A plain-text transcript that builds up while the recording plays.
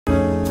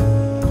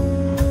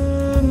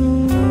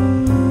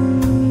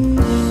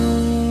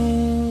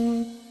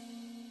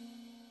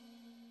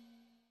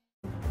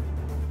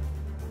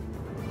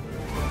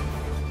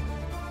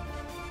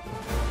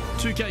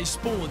UK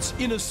Sports,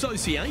 in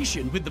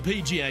association with the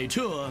PGA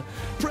Tour,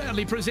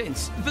 proudly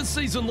presents the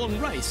season-long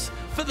race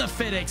for the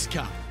FedEx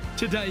Cup.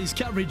 Today's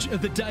coverage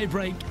of the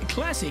Daybreak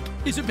Classic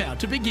is about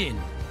to begin.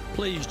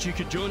 Pleased you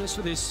could join us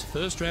for this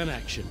first-round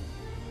action.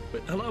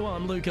 But hello,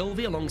 I'm Luke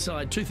Elvey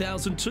alongside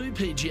 2002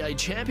 PGA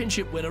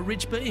Championship winner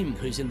Rich Beam,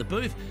 who's in the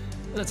booth.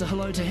 And that's a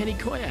hello to Henny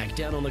Koyak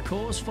down on the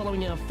course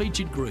following our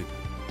featured group.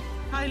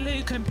 Hi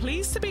Luke, I'm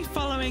pleased to be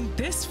following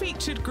this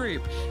featured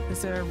group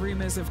as there are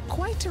rumours of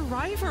quite a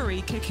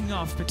rivalry kicking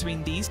off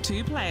between these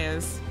two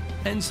players.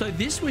 And so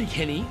this week,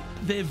 Henny,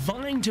 they're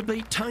vying to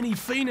beat Tony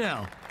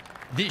Finau.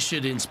 This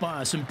should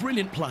inspire some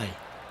brilliant play.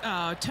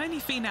 Oh, Tony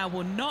Finau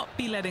will not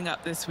be letting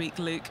up this week,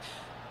 Luke.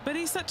 But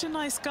he's such a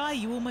nice guy,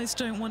 you almost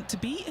don't want to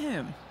beat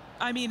him.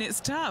 I mean, it's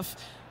tough,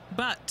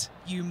 but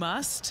you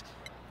must.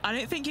 I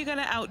don't think you're going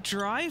to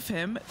outdrive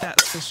him,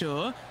 that's for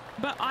sure.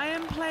 But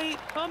iron play,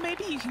 well,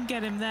 maybe you can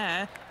get him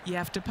there. You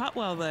have to putt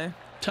well, though.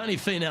 Tony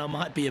Finau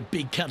might be a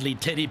big cuddly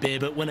teddy bear,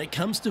 but when it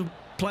comes to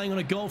playing on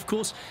a golf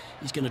course,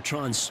 he's going to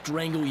try and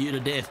strangle you to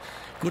death.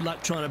 Good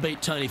luck trying to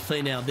beat Tony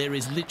Finau. There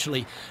is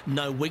literally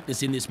no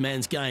weakness in this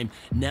man's game.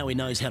 Now he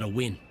knows how to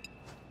win.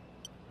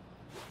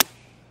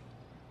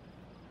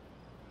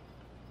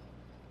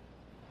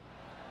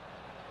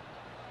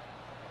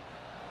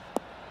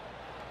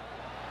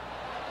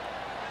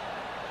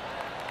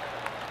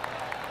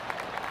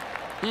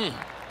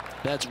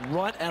 That's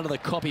right out of the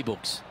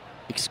copybooks.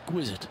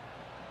 Exquisite.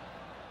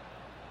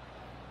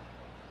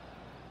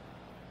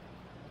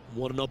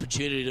 What an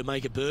opportunity to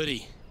make a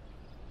birdie.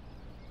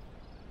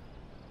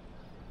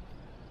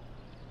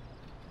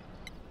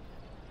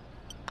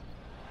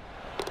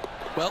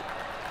 Well,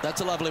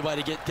 that's a lovely way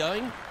to get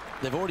going.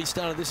 They've already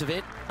started this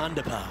event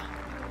under par.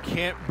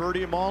 Can't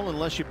birdie them all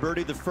unless you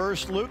birdie the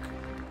first, Luke.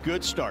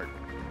 Good start.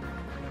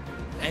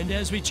 And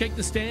as we check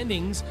the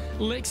standings,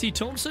 Lexi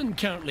Thompson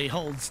currently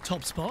holds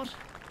top spot.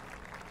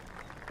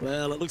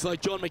 Well, it looks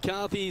like John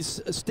McCarthy's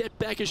stepped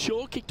back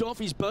ashore, kicked off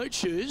his boat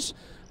shoes,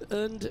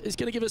 and is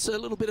going to give us a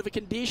little bit of a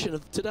condition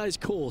of today's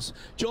course.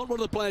 John, what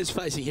are the players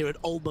facing here at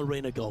Old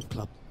Marina Golf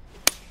Club?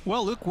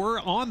 Well, Luke, we're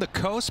on the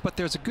coast, but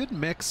there's a good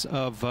mix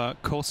of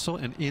coastal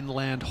and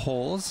inland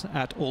holes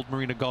at Old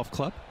Marina Golf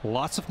Club.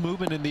 Lots of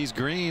movement in these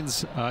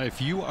greens.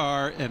 If you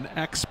are an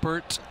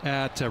expert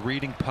at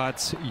reading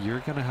putts, you're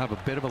going to have a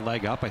bit of a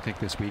leg up, I think,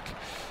 this week.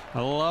 I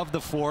love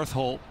the fourth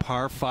hole,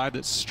 par 5,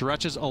 that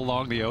stretches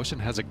along the ocean,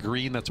 has a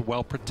green that's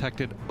well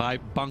protected by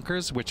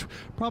bunkers, which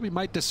probably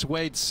might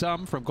dissuade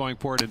some from going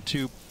forward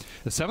into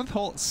the 7th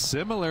hole.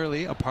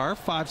 Similarly, a par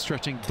 5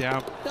 stretching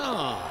down.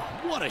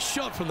 Oh, what a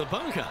shot from the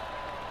bunker.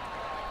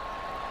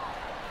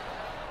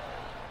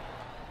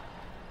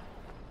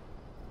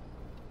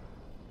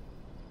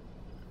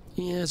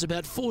 Yeah, it's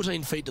about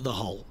 14 feet to the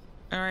hole.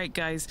 All right,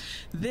 guys,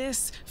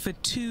 this for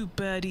 2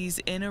 birdies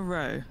in a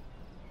row.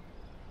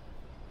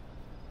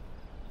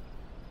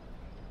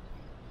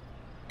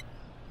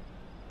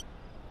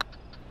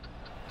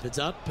 If it's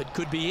up, it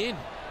could be in.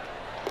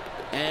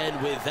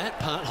 And with that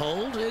putt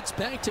hold, it's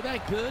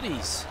back-to-back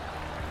birdies.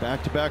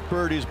 Back-to-back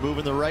birdies,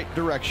 moving the right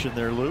direction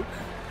there, Luke.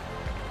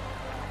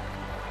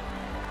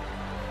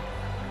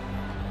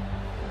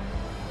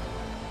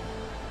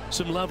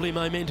 Some lovely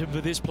momentum for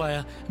this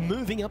player,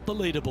 moving up the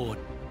leaderboard.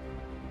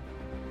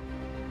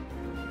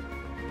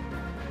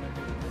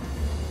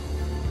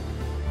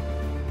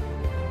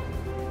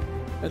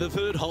 And the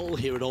third hole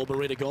here at Old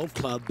Marina Golf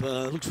Club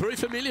looks very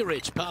familiar,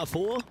 Rich. Par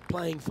 4,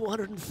 playing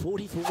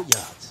 444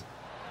 yards.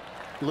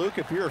 Luke,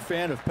 if you're a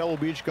fan of Pebble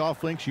Beach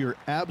Golf Links, you're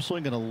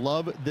absolutely going to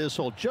love this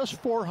hole.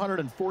 Just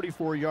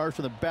 444 yards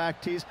from the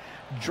back tees.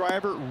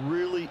 Driver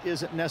really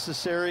isn't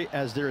necessary,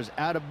 as there is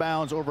out of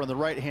bounds over on the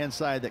right-hand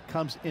side that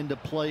comes into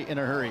play in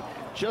a hurry.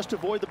 Just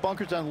avoid the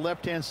bunkers on the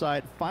left-hand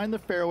side. Find the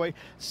fairway.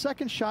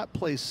 Second shot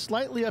plays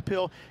slightly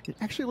uphill. It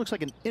actually looks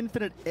like an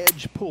infinite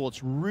edge pool.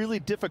 It's really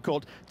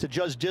difficult to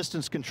judge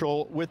distance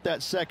control with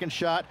that second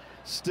shot.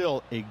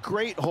 Still a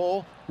great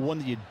hole, one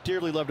that you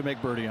dearly love to make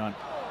birdie on.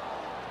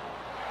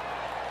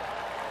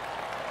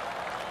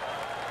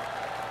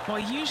 Well,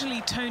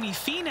 usually Tony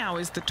Finau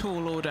is the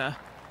tall order,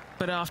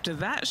 but after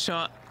that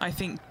shot, I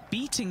think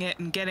beating it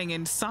and getting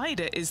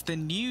inside it is the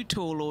new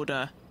tall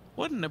order.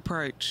 What an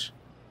approach.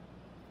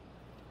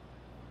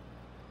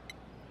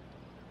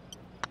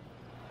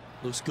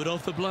 Looks good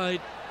off the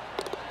blade.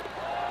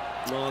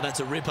 Oh, that's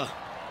a ripper.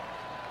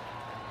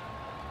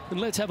 And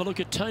let's have a look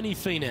at Tony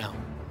Finau.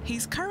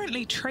 He's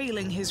currently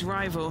trailing his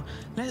rival.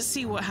 Let's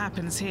see what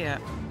happens here.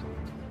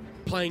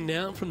 Playing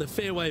now from the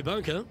fairway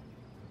bunker.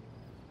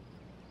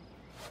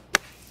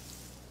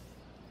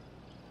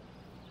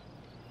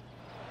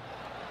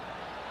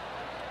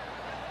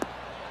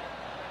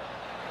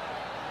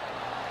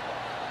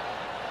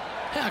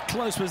 How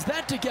close was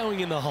that to going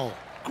in the hole?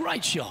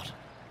 Great shot.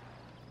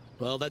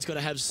 Well, that's got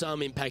to have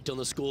some impact on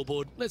the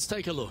scoreboard. Let's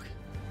take a look.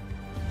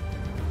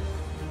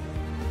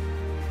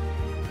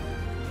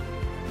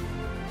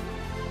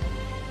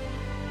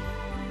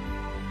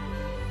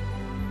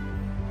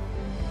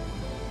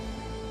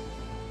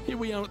 Here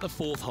we are at the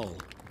 4th hole.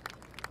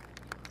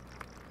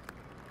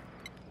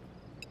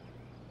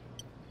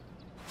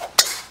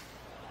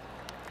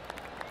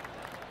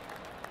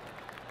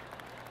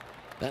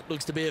 That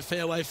looks to be a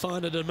fairway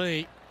finder to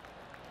me.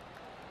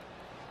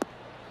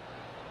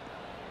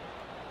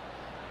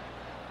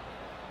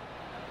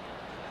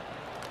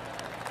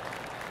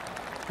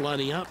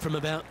 Lining up from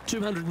about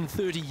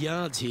 230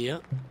 yards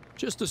here.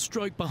 Just a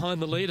stroke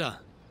behind the leader.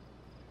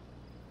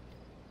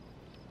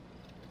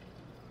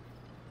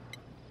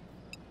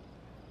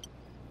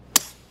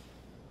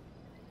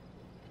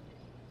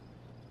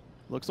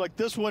 Looks like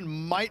this one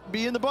might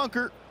be in the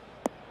bunker.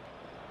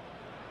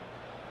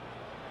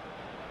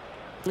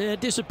 Yeah,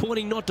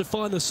 disappointing not to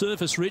find the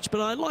surface, Rich,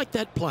 but I like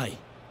that play.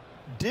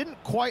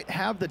 Didn't quite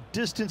have the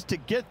distance to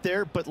get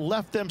there, but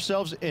left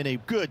themselves in a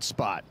good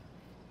spot.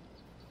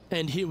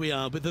 And here we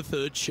are with the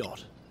third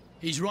shot.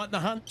 He's right in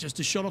the hunt, just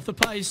a shot off the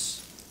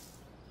pace.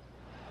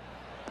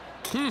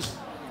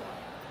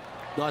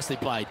 Nicely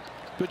played.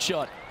 Good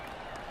shot.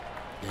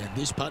 And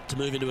this putt to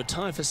move into a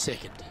tie for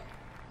second.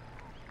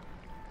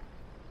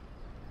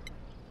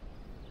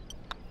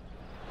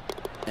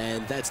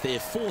 And that's their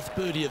fourth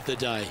birdie of the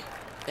day.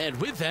 And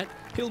with that,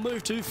 he'll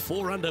move to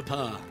 4 under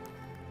par.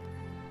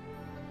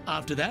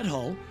 After that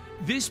hole,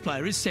 this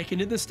player is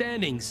second in the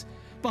standings,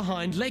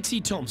 behind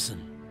Lexi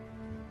Thompson.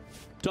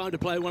 Time to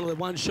play one of the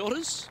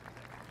one-shotters.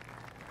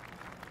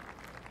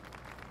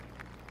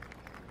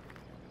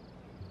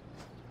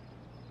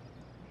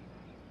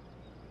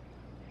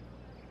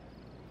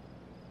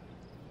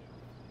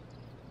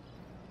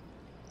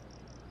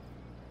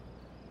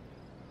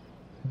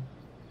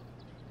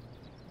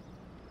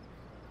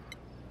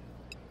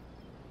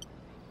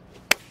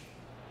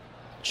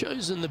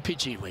 Chosen the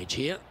pitching wedge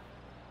here.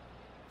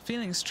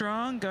 Feeling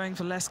strong, going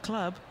for less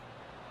club.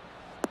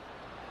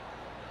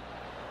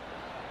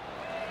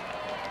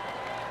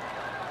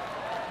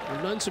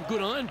 I've known some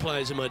good iron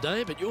players in my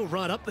day, but you're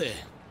right up there.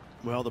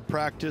 Well, the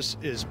practice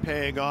is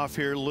paying off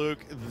here, Luke.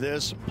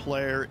 This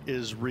player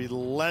is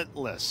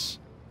relentless.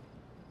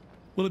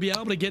 Will he be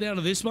able to get out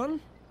of this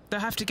one? They'll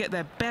have to get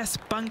their best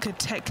bunker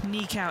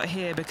technique out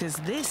here because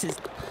this is...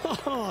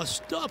 Oh,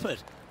 stop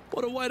it.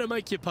 What a way to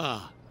make your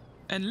par.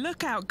 And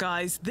look out,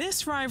 guys.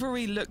 This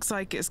rivalry looks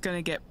like it's going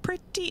to get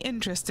pretty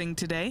interesting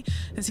today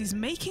as he's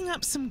making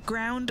up some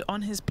ground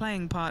on his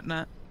playing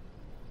partner.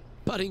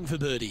 Putting for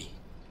birdie.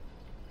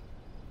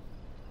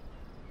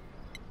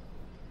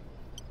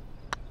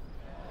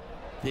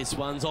 This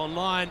one's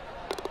online.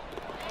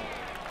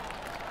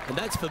 And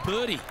that's for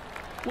birdie.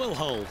 Well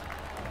holed.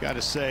 Got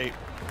to say,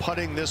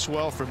 putting this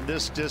well from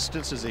this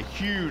distance is a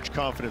huge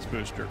confidence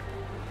booster.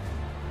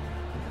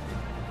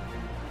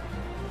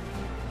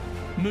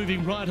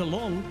 Moving right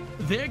along,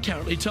 they're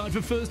currently tied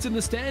for first in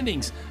the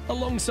standings,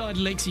 alongside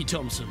Lexi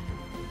Thompson.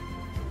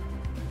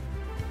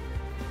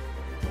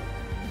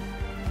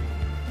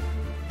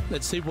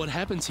 Let's see what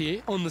happens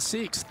here on the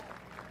 6th.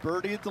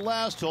 Birdie at the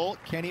last hole.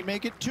 Can he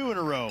make it 2 in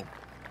a row?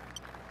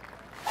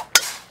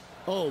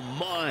 Oh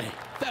my,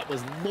 that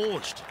was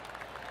launched.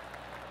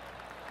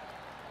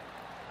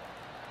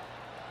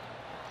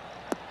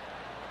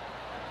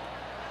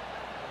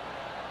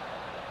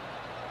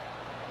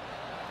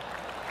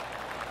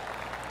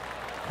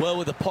 Well,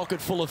 with a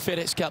pocket full of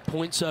FedEx Cup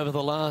points over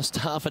the last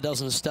half a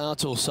dozen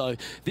starts or so,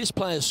 this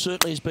player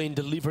certainly has been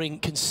delivering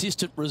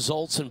consistent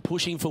results and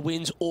pushing for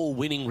wins or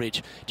winning,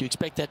 Rich. Do you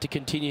expect that to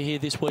continue here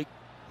this week?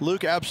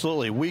 Luke,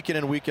 absolutely. Week in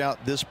and week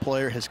out, this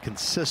player has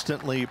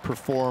consistently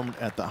performed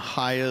at the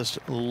highest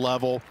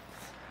level.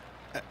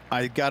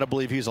 I got to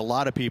believe he's a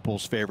lot of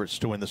people's favorites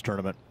to win this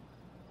tournament.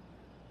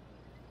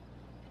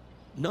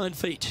 9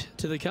 feet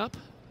to the cup.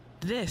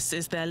 This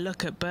is their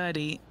look at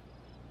birdie.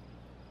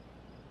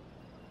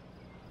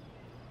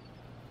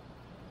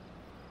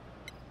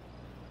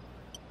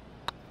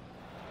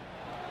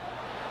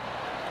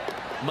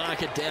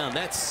 Mark it down.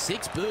 That's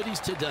 6 birdies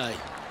today.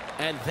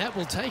 And that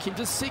will take him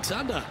to 6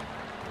 under.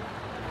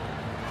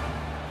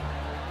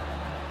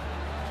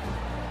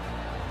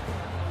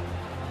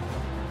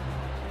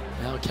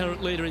 Our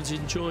current leader is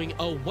enjoying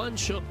a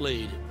 1-shot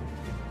lead.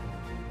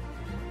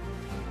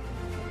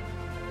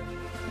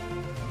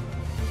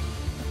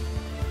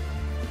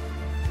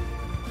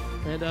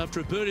 And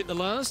after a birdie at the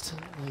last,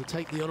 he'll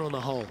take the honour on the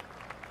hole.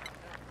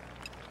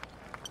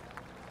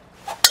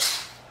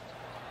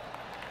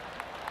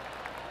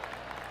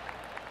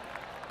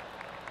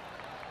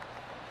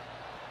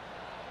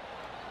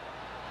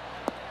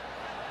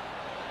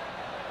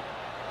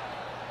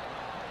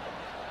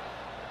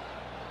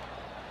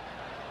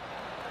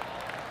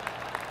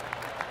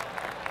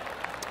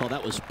 Oh,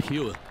 that was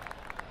pure.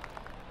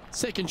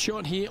 Second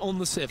shot here on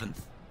the 7th.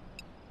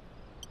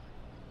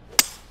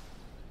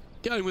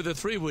 Going with a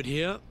 3-wood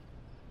here.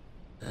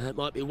 That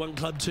might be 1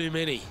 club too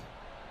many.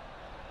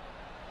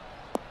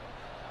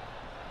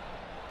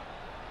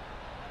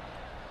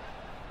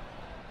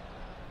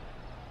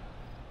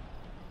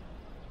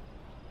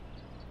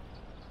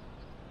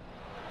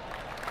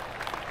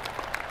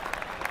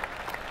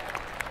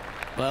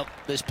 Well,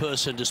 this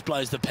person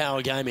displays the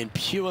power game in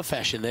pure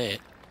fashion there.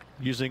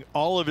 Using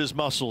all of his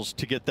muscles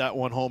to get that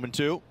one home in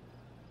 2.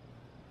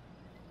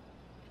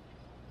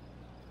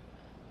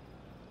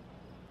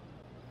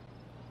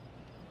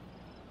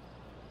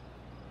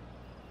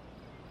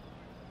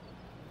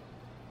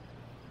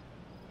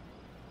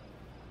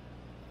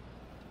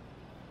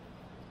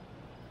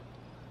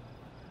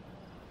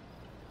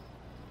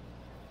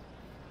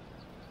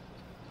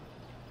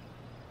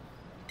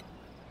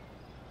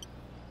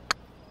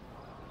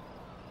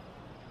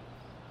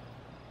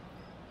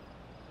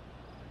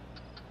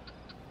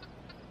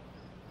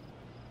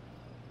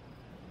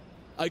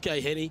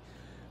 Okay, Henny,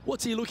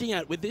 what's he looking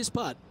at with this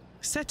putt?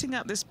 Setting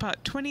up this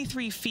putt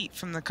 23 feet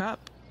from the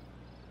cup.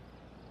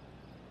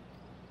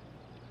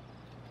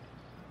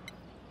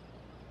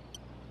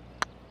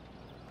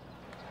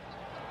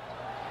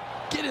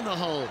 Get in the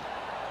hole.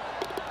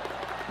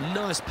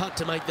 Nice putt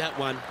to make that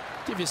one.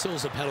 Give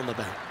yourselves a pat on the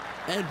back.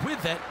 And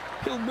with that,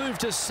 he'll move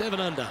to 7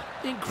 under.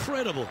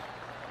 Incredible.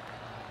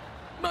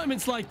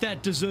 Moments like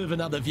that deserve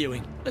another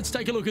viewing. Let's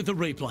take a look at the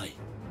replay.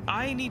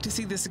 I need to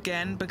see this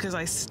again because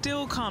I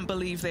still can't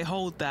believe they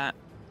hold that.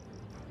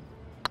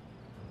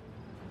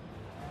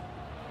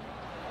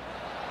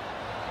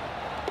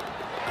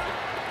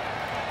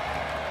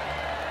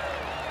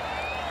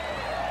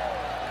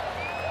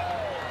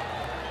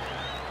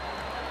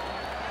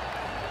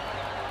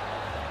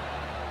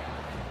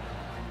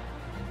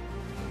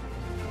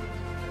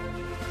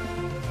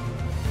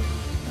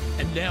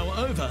 And now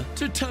over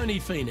to Tony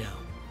Finau.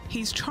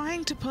 He's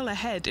trying to pull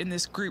ahead in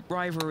this group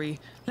rivalry.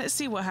 Let's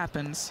see what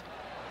happens.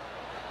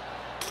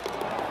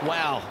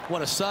 Wow,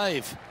 what a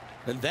save.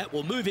 And that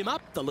will move him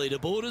up the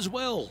leaderboard as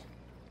well.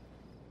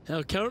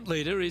 Our current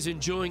leader is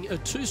enjoying a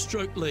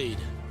 2-stroke lead.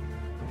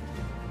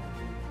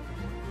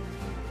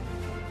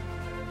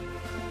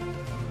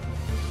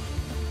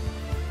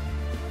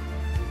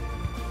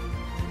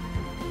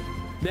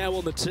 Now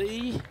on the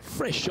tee,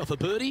 fresh off a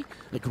birdie,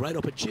 a great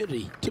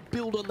opportunity to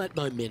build on that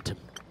momentum.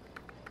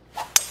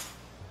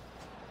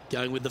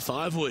 Going with the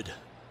 5-wood.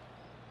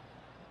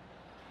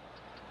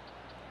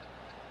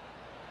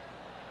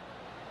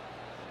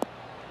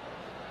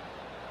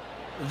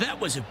 That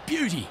was a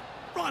beauty,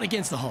 right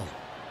against the hole.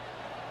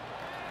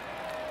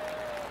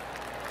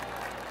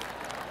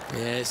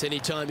 Yes,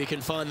 anytime you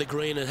can find the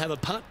green and have a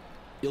putt,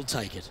 you'll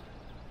take it.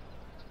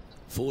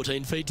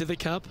 14 feet to the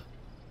cup.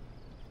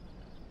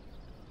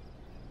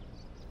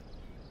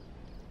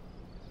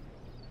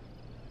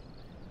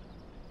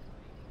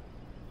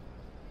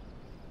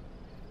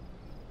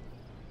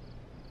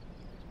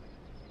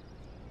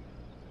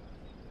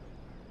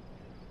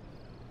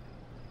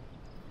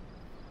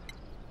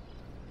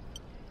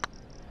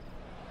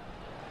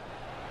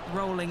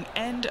 Rolling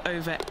end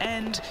over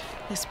end.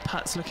 This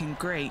putt's looking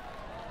great.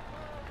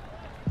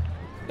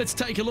 Let's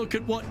take a look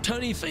at what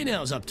Tony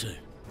Finau's up to.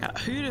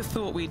 Who'd have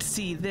thought we'd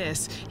see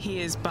this? He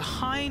is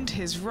behind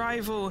his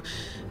rival.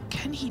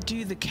 Can he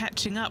do the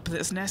catching up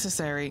that's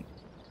necessary?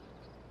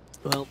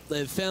 Well,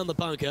 they've found the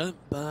bunker,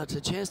 but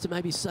a chance to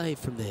maybe save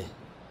from there.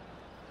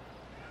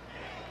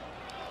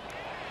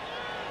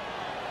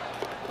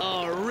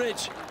 Oh,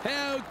 Rich,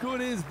 how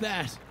good is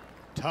that?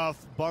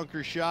 Tough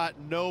bunker shot,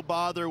 no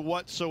bother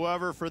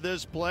whatsoever for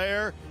this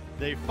player.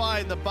 They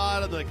find the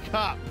bottom of the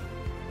cup.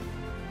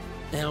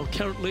 Our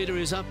current leader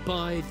is up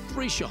by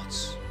 3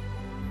 shots.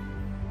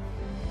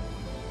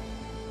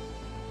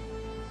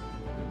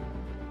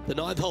 The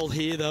 9th hole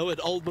here, though,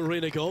 at Old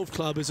Marina Golf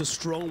Club is a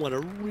strong one,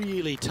 a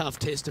really tough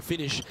test to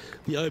finish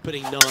the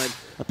opening 9.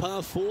 A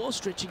par 4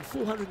 stretching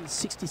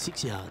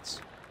 466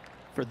 yards.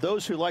 For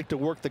those who like to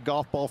work the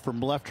golf ball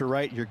from left to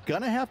right, you're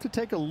going to have to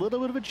take a little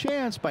bit of a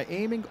chance by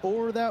aiming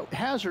over that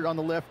hazard on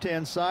the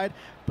left-hand side.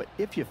 But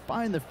if you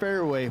find the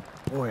fairway,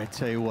 boy, I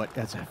tell you what,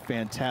 that's a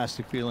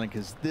fantastic feeling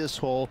because this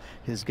hole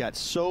has got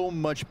so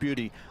much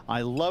beauty. I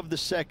love the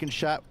second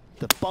shot,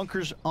 the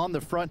bunkers on the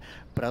front,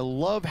 but I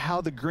love how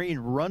the green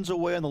runs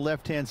away on the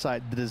left-hand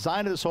side. The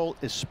design of this hole,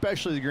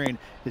 especially the green,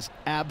 is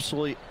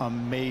absolutely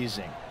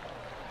amazing.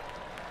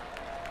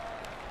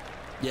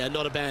 Yeah,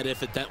 not a bad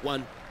effort, that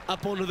one.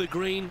 Up onto the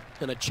green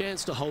and a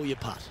chance to hole your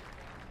putt.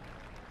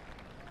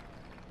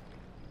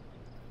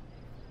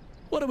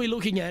 What are we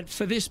looking at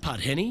for this putt,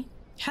 Henny?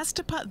 Has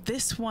to putt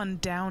this one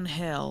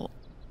downhill.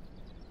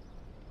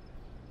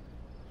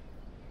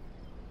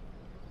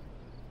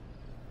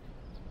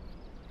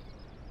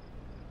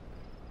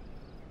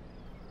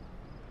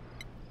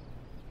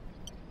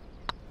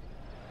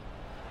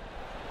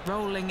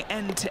 Rolling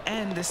end to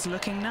end, this is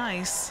looking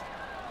nice.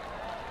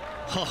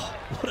 Oh,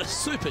 what a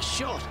super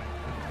shot.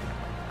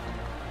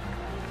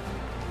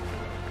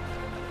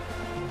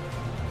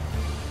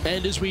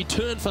 And as we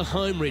turn for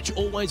home, Rich,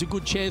 always a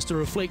good chance to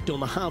reflect on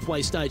the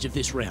halfway stage of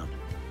this round.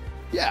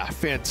 Yeah,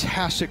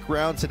 fantastic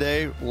round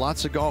today.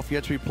 Lots of golf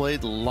yet to be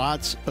played.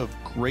 Lots of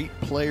great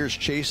players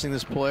chasing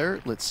this player.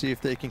 Let's see if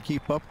they can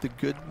keep up the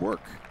good work.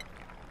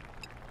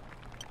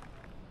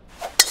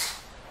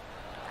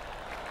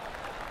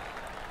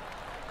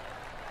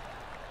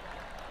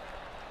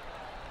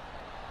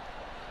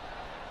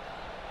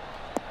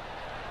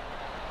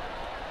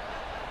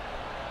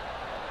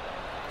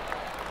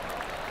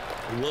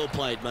 Well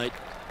played, mate.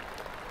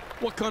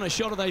 What kind of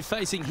shot are they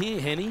facing here,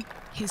 Henny?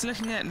 He's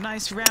looking at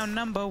nice round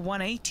number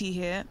 180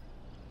 here.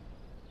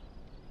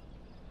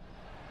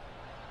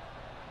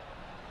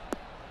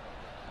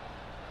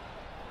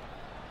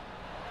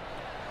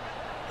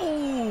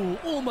 Oh,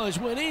 almost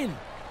went in.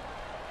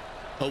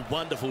 A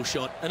wonderful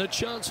shot and a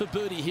chance for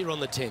birdie here on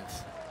the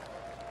 10th.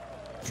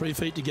 3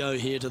 feet to go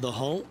here to the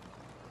hole.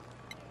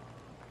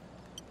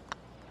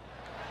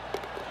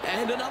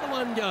 And another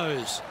one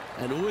goes.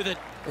 And with it,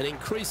 an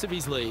increase of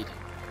his lead.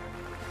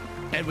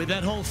 And with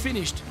that hole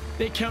finished,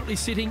 they're currently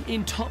sitting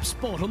in top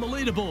spot on the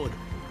leaderboard.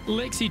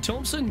 Lexi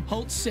Thompson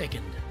holds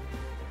second.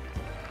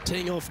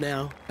 Teeing off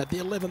now at the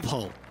 11th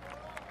hole.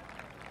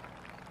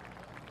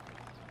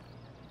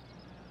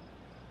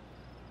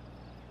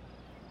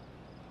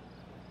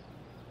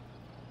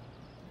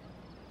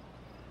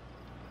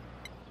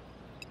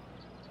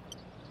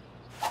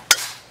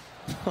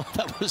 Oh,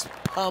 that was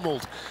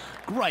pummeled.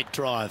 Great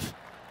drive.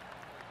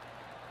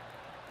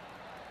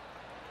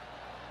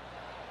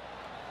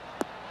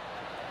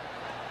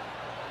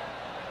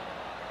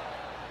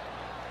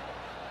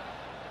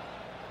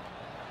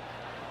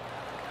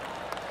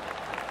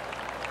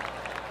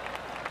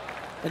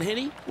 And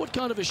Henny, what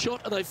kind of a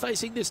shot are they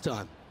facing this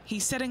time?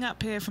 He's setting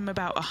up here from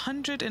about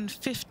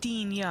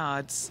 115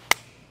 yards.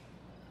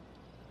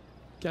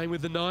 Going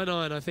with the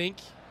 9-iron, I think.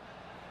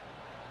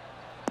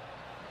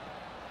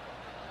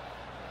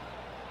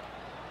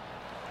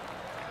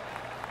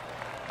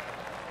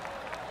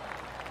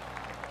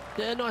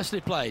 Yeah,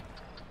 nicely played.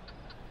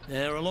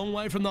 They're a long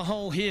way from the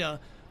hole here.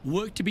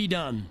 Work to be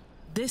done.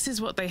 This is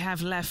what they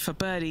have left for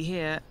birdie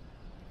here.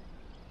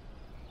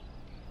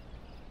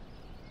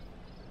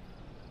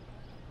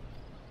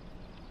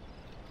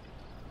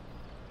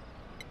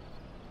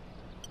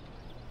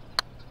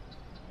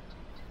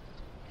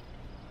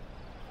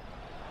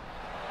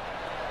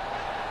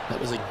 That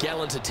was a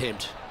gallant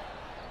attempt.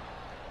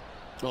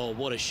 Oh,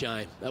 what a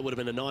shame. That would have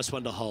been a nice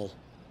one to hole.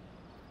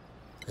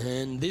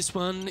 And this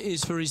one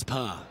is for his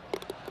par.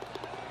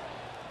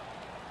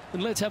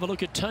 And let's have a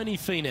look at Tony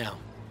Finau.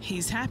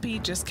 He's happy,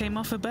 just came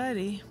off a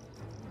birdie.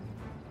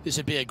 This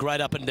would be a great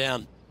up and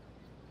down.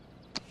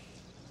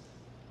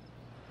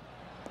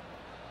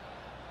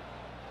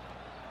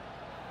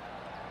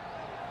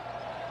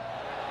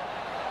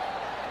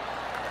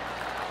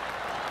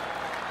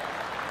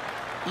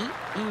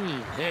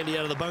 Handy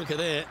out of the bunker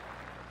there.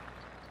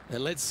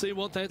 And let's see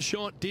what that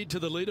shot did to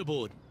the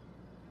leaderboard.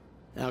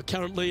 Our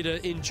current leader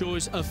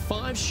enjoys a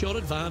 5-shot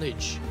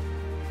advantage.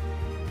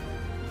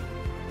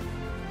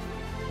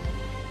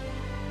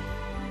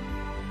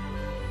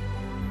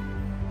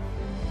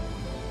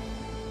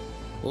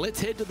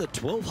 Let's head to the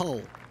 12th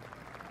hole.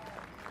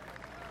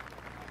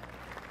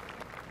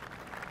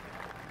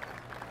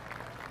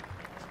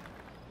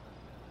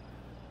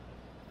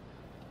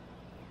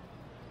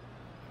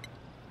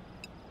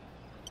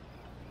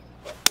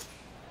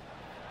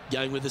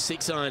 Going with the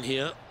 6-iron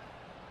here.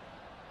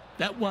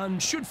 That one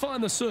should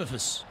find the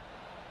surface.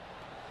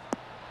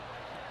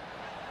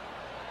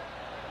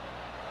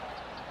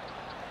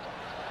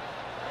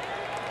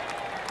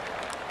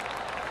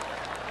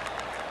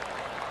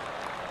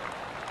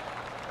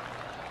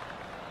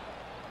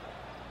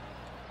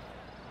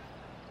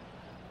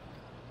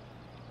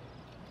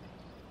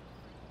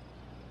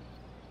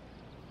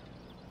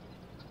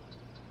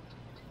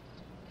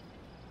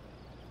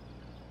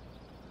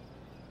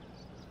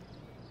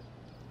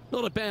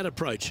 Not a bad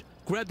approach.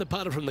 Grab the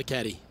putter from the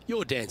caddy.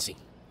 You're dancing.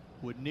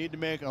 Would need to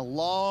make a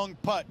long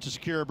putt to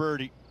secure a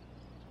birdie.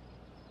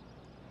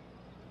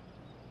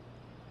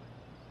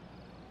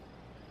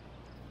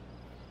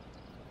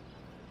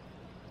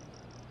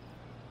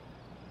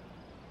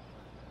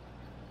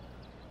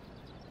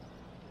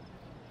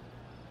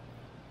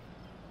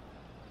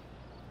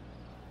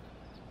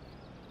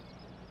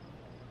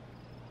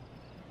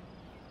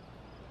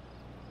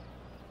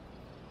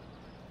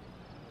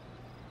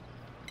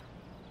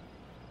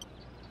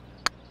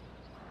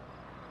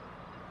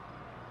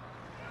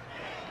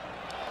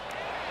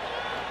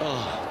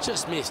 Oh,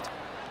 just missed.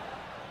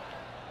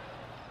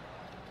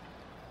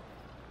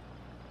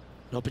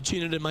 An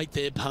opportunity to make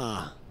their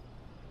par.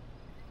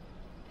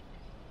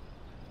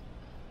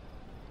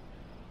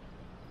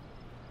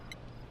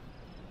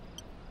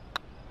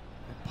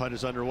 Putt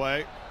is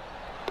underway.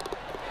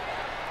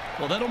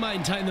 Well, that'll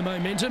maintain the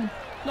momentum.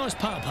 Nice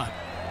par putt.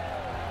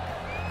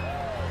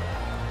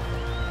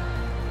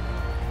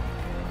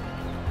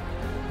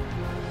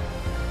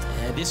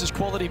 And this is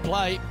quality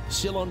play,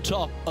 still on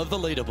top of the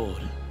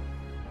leaderboard.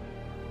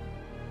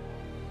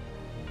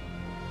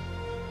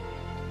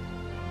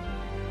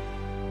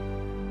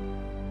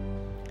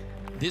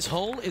 This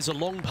hole is a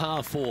long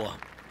par 4.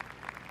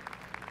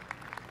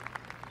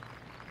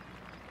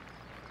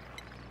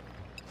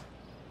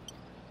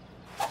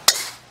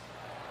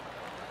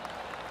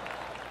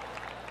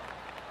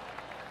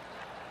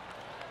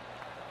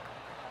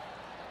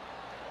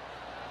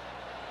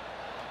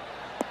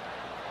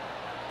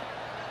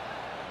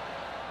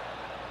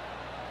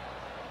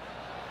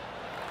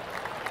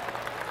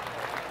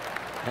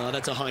 Oh,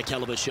 that's a high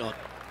caliber shot.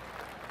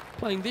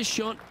 Playing this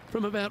shot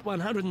from about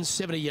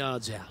 170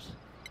 yards out.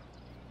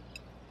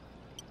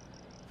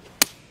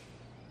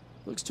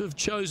 Looks to have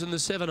chosen the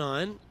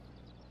 7-iron.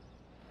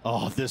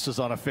 Oh, this is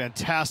on a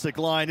fantastic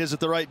line. Is it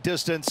the right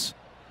distance?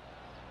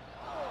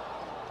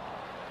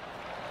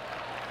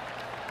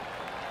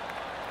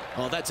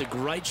 Oh, that's a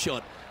great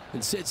shot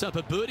and sets up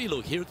a birdie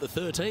look here at the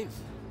 13th.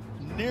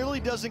 Nearly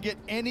doesn't get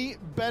any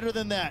better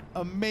than that.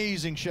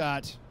 Amazing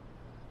shot.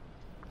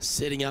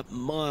 Setting up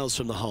miles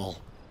from the hole.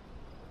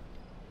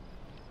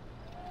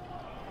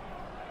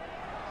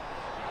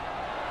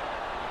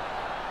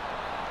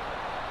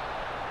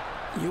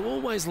 You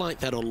always like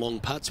that on long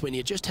putts when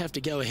you just have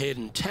to go ahead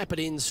and tap it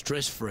in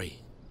stress-free.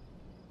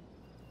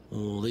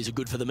 Oh, these are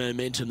good for the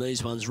momentum,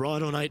 these ones,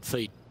 right on 8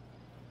 feet.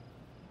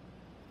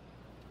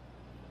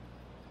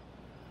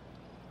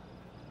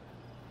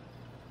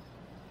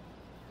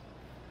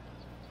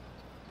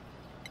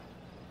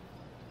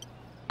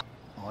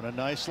 On a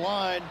nice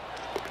line.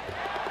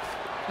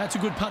 That's a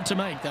good putt to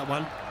make, that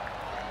one.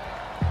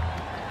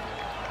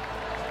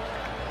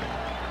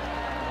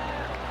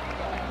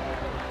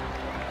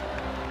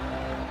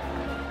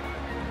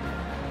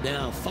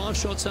 Now 5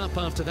 shots up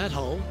after that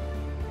hole.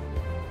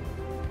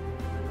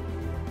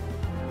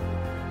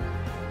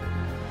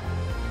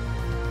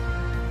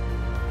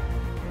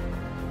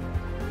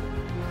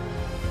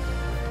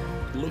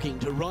 Looking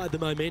to ride the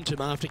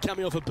momentum after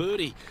coming off a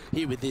birdie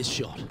here with this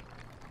shot.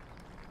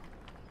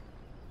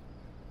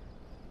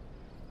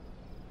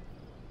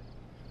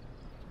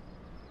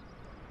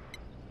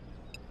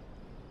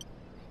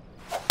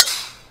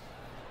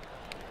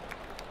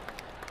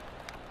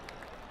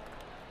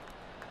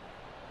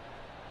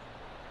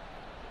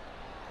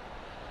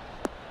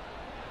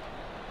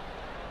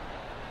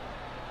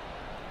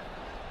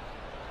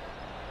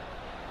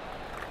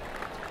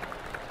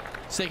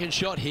 Second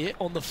shot here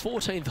on the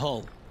 14th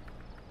hole.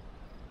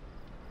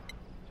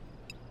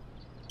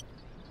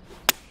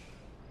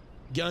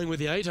 Going with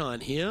the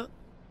 8-iron here.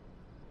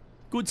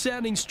 Good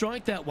sounding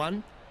strike, that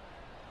one.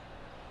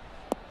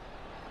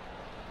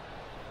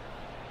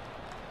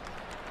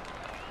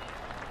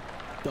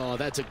 Oh,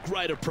 that's a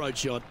great approach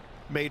shot.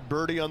 Made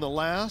birdie on the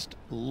last,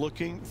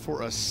 looking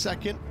for a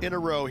second in a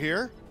row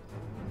here.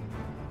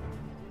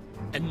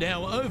 And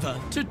now over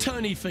to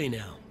Tony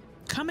Finau.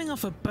 Coming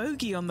off a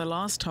bogey on the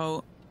last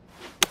hole.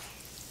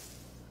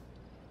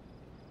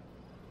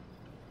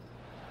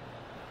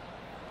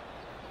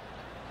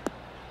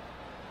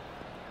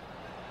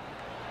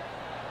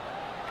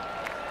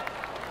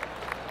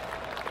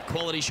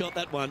 Quality shot,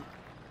 that one.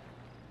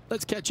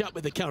 Let's catch up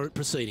with the current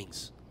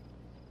proceedings.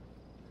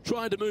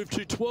 Trying to move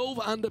to 12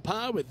 under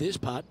par with this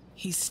putt.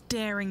 He's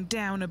staring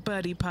down a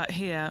birdie putt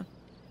here.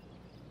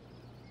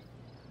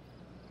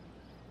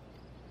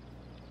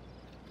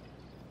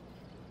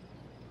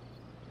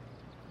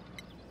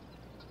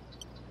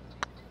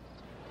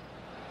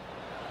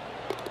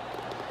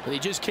 But he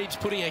just keeps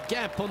putting a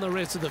gap on the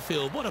rest of the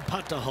field. What a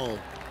putt to hole.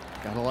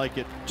 Gotta like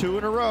it. 2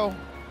 in a row.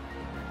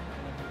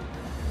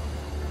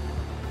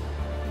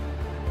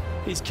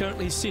 He's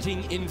currently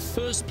sitting in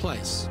first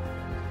place.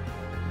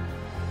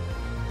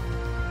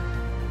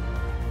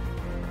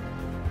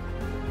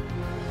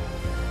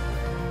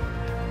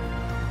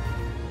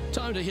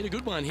 Time to hit a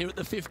good one here at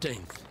the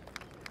 15th.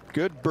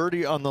 Good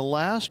birdie on the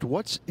last.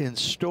 What's in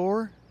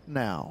store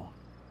now?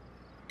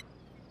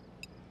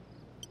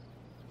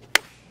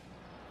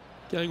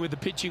 Going with the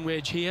pitching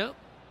wedge here.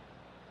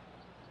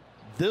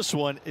 This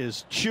one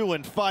is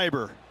chewing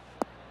fiber.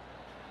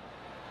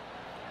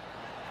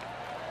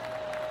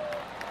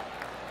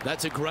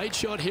 That's a great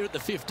shot here at the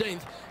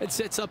 15th. It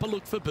sets up a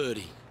look for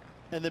birdie.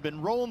 And they've been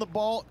rolling the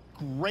ball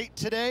great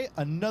today.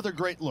 Another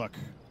great look.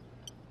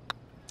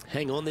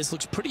 Hang on, this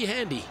looks pretty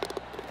handy.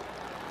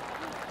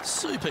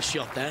 Super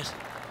shot, that.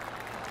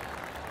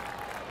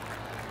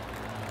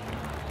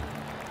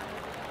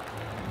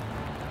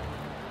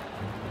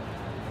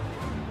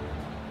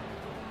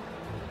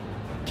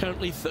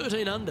 Currently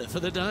 13 under for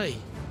the day.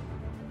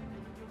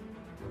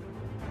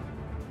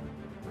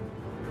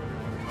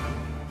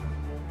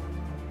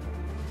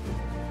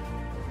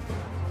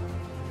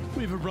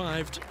 We've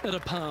arrived at a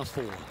par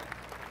 4.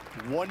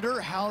 Wonder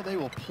how they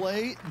will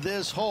play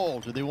this hole.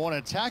 Do they want to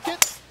attack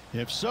it?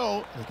 If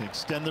so, they can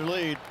extend their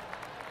lead.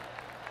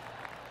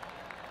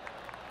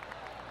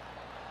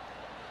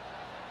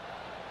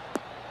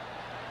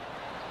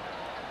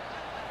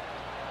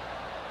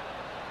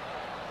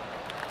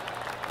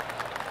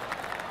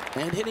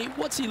 And Henny,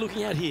 what's he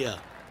looking at here?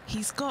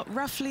 He's got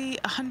roughly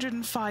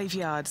 105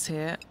 yards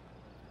here.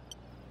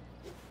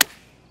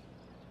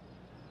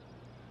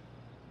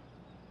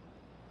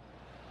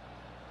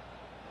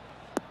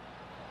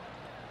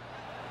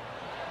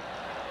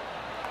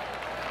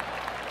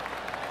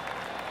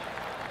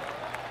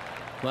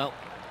 Well,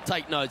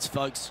 take notes,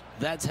 folks.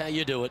 That's how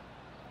you do it.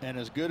 And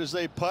as good as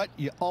they putt,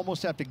 you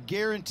almost have to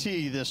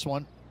guarantee this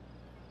one.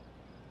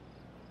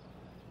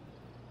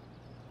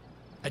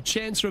 A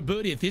chance for a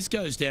birdie if this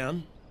goes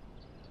down.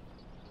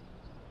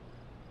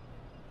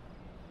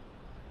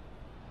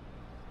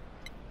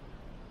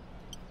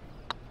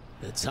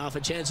 It's half a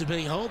chance of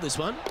being holed, this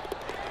one.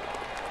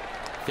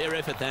 Fair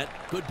effort, that.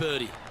 Good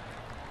birdie.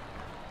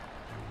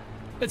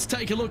 Let's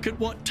take a look at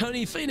what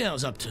Tony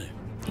Finau's up to.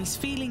 He's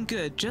feeling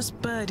good,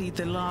 just birdied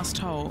the last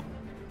hole.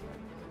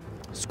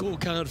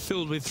 Scorecard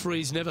filled with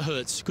threes never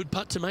hurts. Good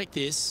putt to make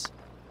this.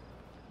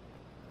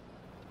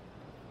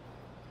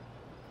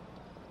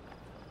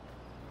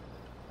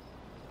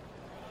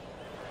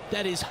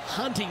 That is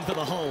hunting for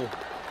the hole.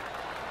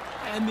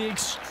 And the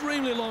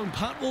extremely long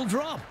putt will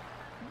drop.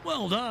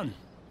 Well done.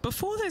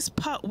 Before this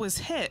putt was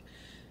hit,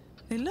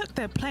 they looked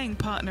their playing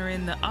partner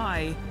in the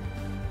eye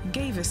and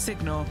gave a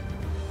signal.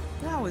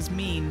 That was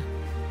mean.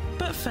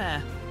 but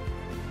fair.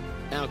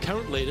 Our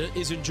current leader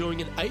is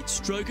enjoying an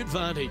 8-stroke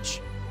advantage.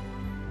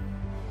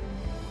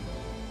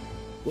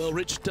 Well,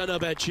 Rich, don't know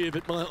about you,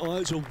 but my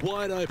eyes are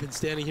wide open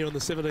standing here on the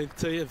 17th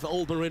tee of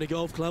Old Marina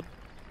Golf Club.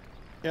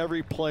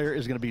 Every player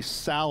is going to be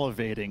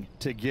salivating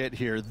to get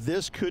here.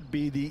 This could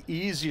be the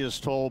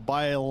easiest hole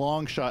by a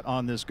long shot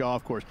on this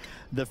golf course.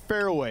 The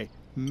fairway,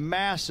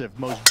 massive,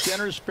 most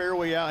generous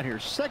fairway out here.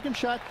 Second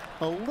shot,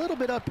 a little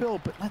bit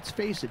uphill, but let's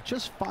face it,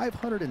 just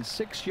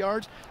 506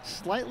 yards,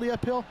 slightly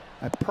uphill.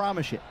 I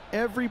promise you,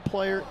 every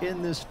player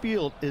in this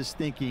field is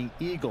thinking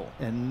eagle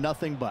and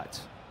nothing but.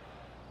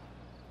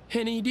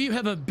 Henny, do you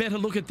have a better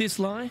look at this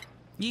lie?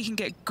 You can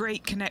get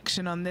great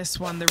connection on this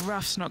one. The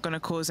rough's not going to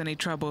cause any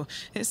trouble.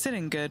 It's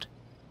sitting good.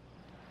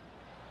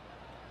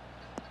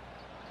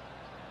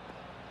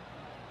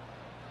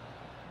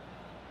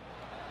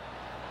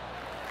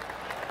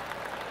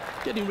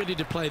 Getting ready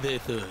to play their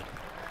third.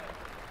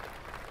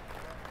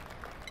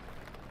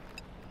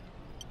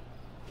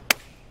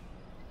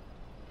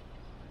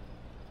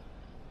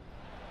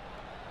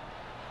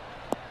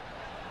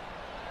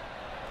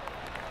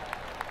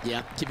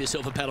 Yeah, give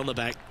yourself a pat on the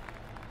back.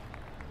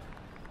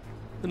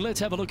 And let's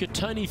have a look at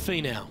Tony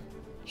Finau.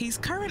 He's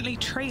currently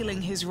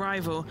trailing his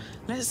rival.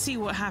 Let's see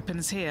what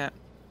happens here.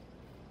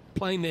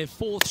 Playing their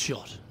 4th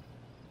shot.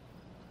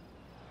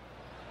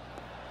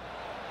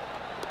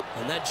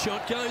 And that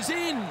shot goes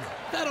in.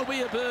 That'll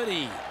be a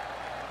birdie.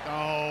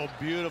 Oh,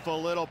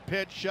 beautiful little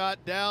pitch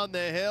shot down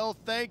the hill.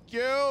 Thank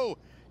you.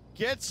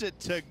 Gets it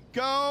to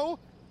go.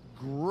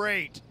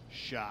 Great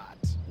shot.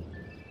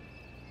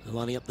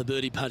 Lining up the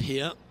birdie putt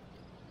here.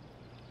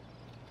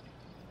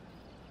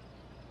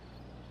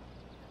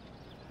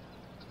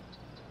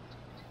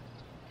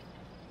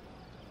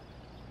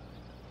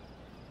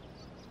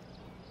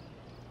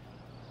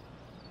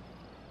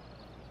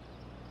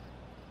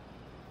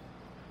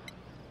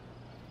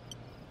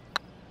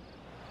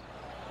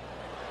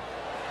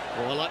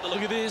 Oh, I like the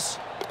look of this.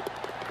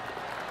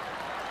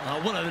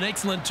 Oh, what an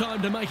excellent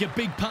time to make a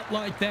big putt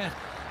like that.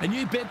 And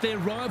you bet their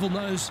rival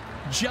knows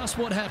just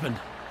what happened.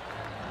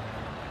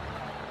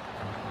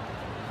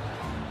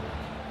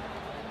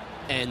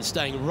 And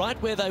staying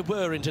right where they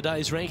were in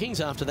today's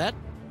rankings after that.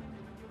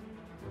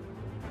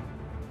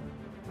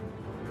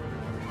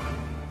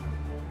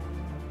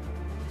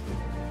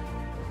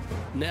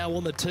 Now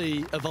on the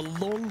tee of a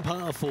long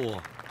par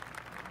 4.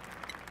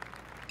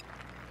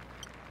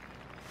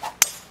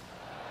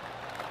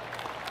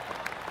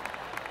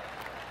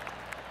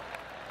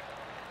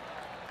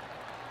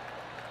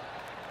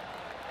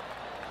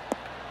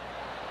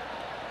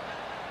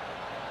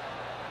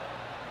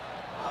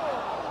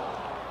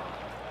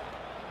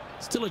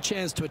 Still a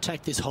chance to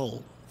attack this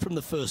hole from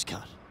the first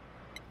cut.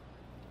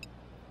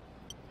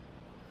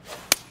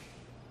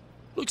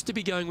 Looks to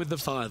be going with the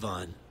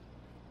 5-iron.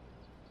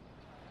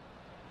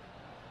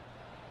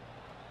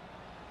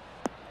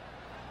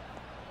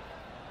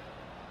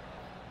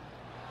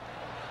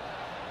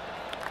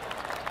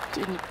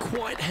 Didn't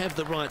quite have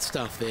the right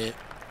stuff there.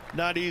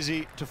 Not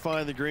easy to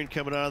find the green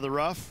coming out of the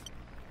rough.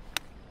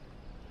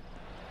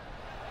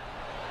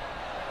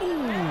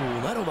 Ooh,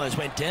 that almost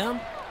went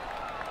down.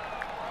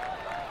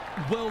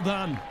 Well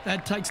done.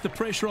 That takes the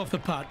pressure off the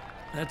putt.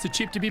 That's a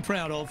chip to be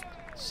proud of.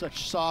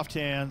 Such soft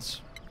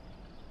hands.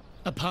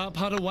 A par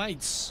putt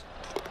awaits.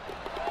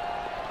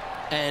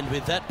 And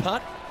with that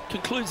putt,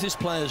 concludes this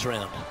players'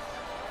 round.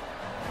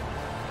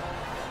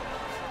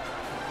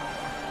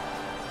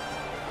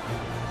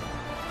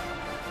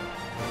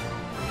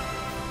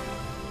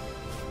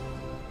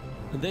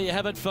 And there you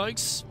have it,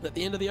 folks. At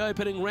the end of the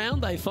opening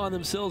round, they find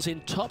themselves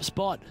in top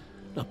spot.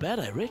 Not bad,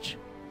 eh, Rich?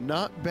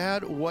 Not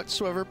bad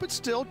whatsoever, but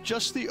still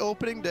just the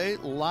opening day.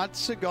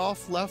 Lots of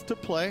golf left to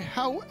play.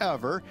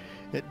 However,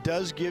 it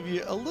does give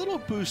you a little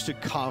boost of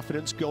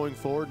confidence going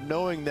forward,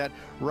 knowing that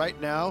right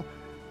now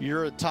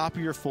you're at the top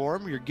of your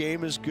form, your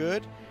game is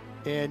good,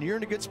 and you're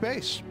in a good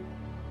space.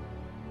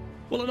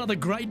 Well, another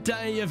great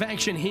day of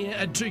action here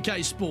at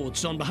 2K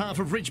Sports. On behalf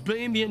of Rich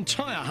Beam, the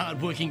entire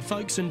hard-working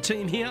folks and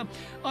team here,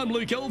 I'm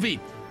Luke Elvey.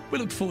 We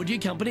look forward to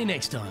your company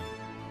next time.